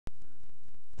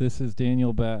This is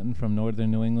Daniel Batten from Northern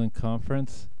New England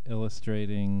Conference,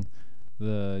 illustrating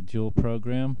the Jewel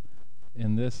program.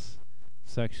 In this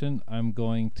section, I'm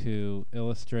going to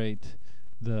illustrate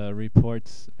the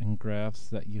reports and graphs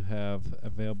that you have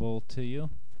available to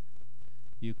you.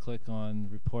 You click on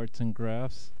Reports and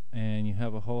Graphs, and you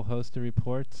have a whole host of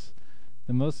reports.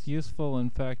 The most useful, in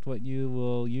fact, what you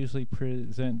will usually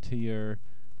present to your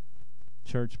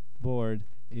church board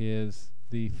is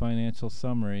the financial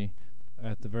summary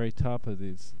at the very top of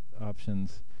these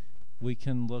options. We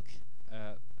can look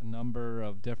at a number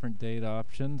of different date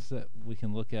options. That we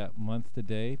can look at month to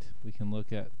date, we can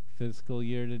look at fiscal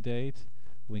year to date,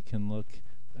 we can look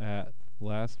at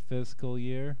last fiscal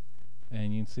year,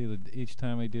 and you can see that each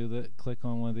time I do that, click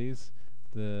on one of these,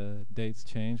 the dates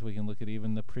change. We can look at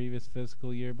even the previous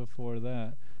fiscal year before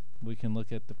that. We can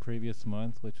look at the previous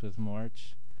month, which was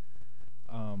March.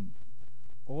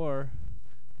 Or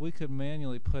we could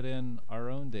manually put in our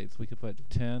own dates. We could put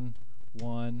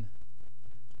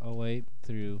 10/1/08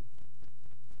 through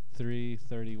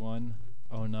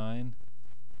 3/31/09.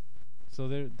 So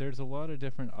there's a lot of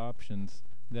different options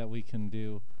that we can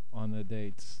do on the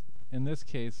dates. In this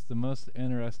case, the most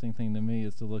interesting thing to me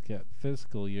is to look at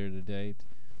fiscal year to date.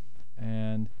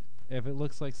 And if it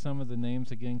looks like some of the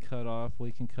names are getting cut off,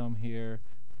 we can come here,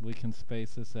 we can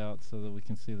space this out so that we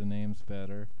can see the names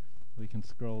better. We can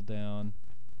scroll down,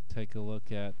 take a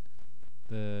look at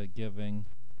the giving,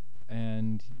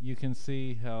 and you can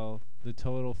see how the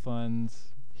total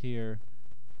funds here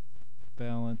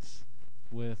balance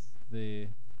with the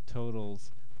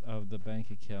totals of the bank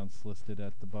accounts listed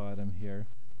at the bottom here.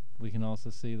 We can also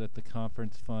see that the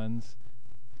conference funds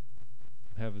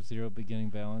have a zero beginning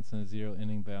balance and a zero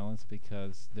ending balance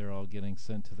because they're all getting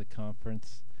sent to the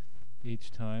conference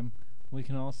each time. We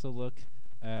can also look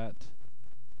at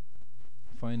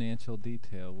financial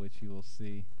detail, which you will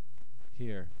see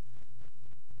here.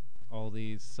 All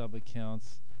these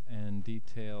sub-accounts and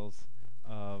details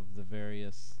of the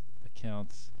various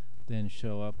accounts then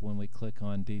show up when we click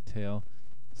on detail.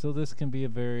 So this can be a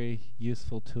very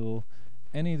useful tool.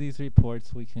 Any of these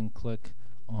reports we can click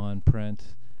on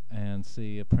print and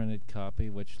see a printed copy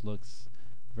which looks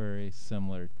very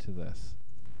similar to this.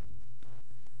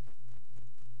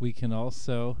 We can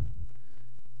also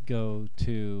go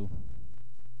to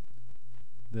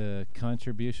the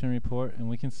contribution report, and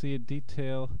we can see a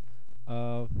detail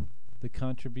of the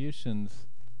contributions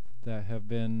that have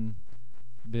been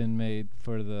made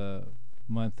for the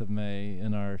month of May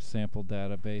in our sample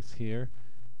database here.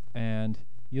 And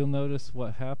you'll notice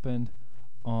what happened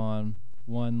on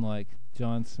one like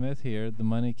John Smith here. The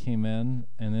money came in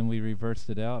and then we reversed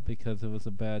it out because it was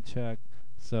a bad check,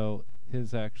 so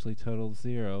his actually totaled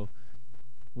 0.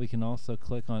 We can also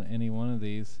click on any one of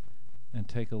these and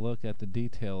take a look at the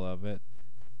detail of it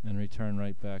and return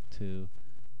right back to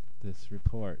this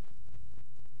report.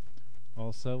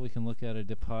 Also, we can look at a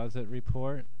deposit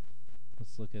report.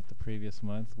 Let's look at the previous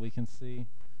month. We can see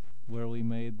where we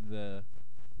made the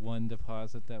one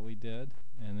deposit that we did,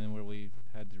 and then where we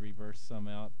had to reverse some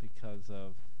out because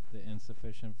of the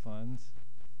insufficient funds.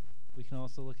 We can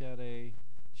also look at a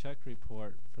check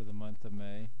report for the month of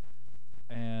May,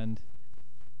 and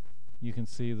you can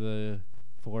see the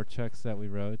 4 checks that we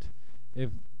wrote.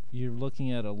 If you're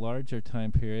looking at a larger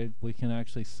time period, we can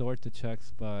actually sort the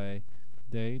checks by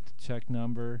date, check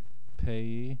number,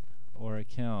 payee, or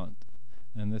account.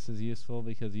 And this is useful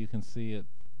because you can see it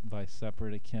by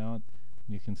separate account.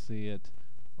 You can see it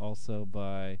also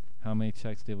by how many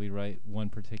checks did we write one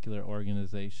particular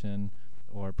organization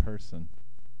or person.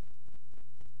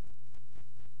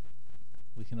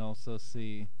 We can also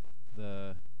see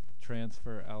the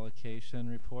transfer allocation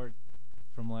report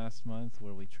from last month,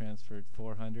 where we transferred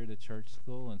 $400 to church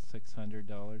school and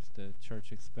 $600 to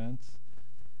church expense.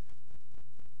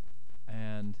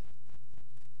 And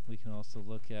we can also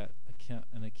look at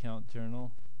an account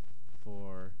journal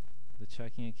for the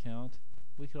checking account.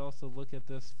 We could also look at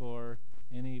this for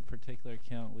any particular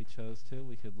account we chose to.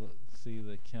 We could see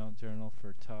the account journal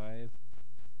for tithe.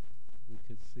 We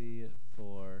could see it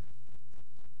for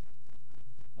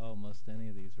almost any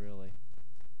of these, really.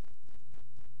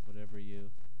 Whatever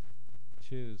you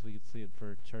choose. We could see it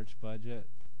for church budget.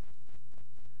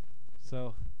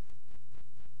 So,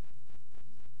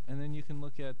 and then you can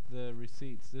look at the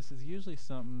receipts. This is usually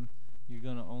something you're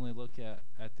going to only look at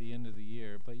the end of the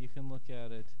year, but you can look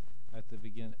at it at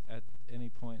any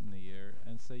point in the year,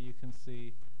 and so you can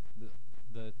see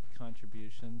the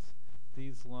contributions.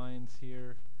 These lines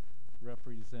here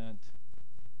represent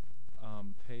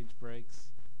page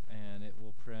breaks, and it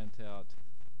will print out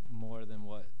more than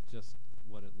just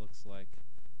what it looks like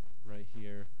right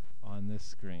here on this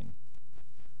screen.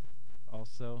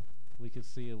 Also, we could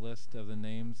see a list of the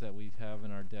names that we have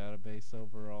in our database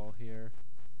overall here.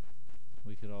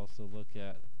 We could also look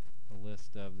at a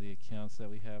list of the accounts that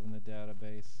we have in the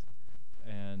database,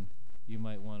 and you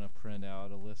might want to print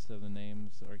out a list of the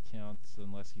names or accounts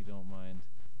unless you don't mind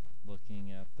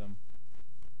looking at them.